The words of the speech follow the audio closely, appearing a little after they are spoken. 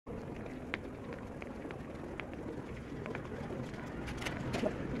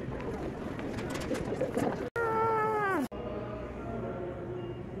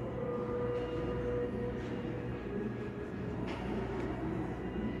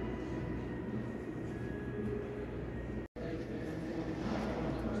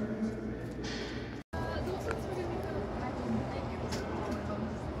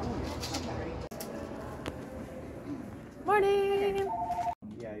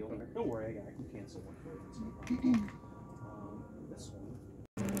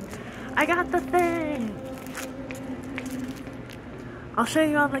I got the thing! I'll show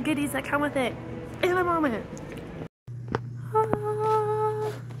you all the goodies that come with it in a moment.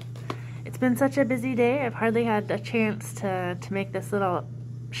 Ah. It's been such a busy day, I've hardly had a chance to make this little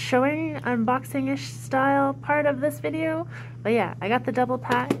showing, unboxing-ish style part of this video. But yeah, I got the double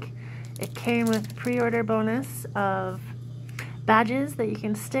pack. It came with pre-order bonus of badges that you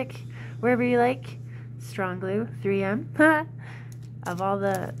can stick wherever you like. Strong glue, 3M. Of all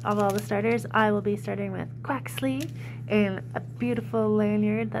the starters, I will be starting with Quaxley and a beautiful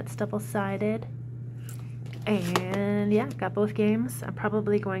lanyard that's double-sided. And yeah, got both games. I'm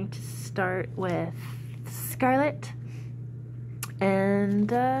probably going to start with Scarlet.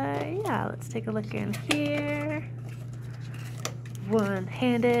 And yeah, let's take a look in here.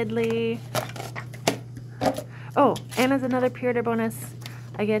 One-handedly. Oh, and as another pre-order bonus,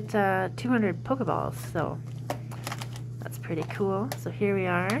 I get 200 Pokeballs, so that's pretty cool. So here we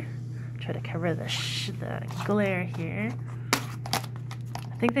are. Try to cover the glare here.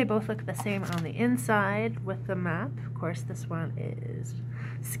 I think they both look the same on the inside with the map. Of course, this one is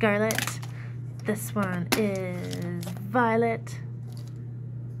Scarlet. This one is Violet.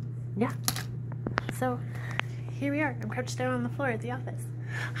 Yeah. So here we are. I'm crouched down on the floor at the office.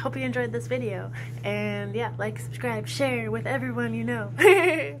 Hope you enjoyed this video. And yeah, like, subscribe, share with everyone you know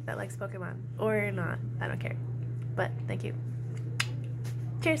that likes Pokemon. Or not. I don't care. But thank you.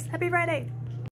 Cheers. Happy Friday.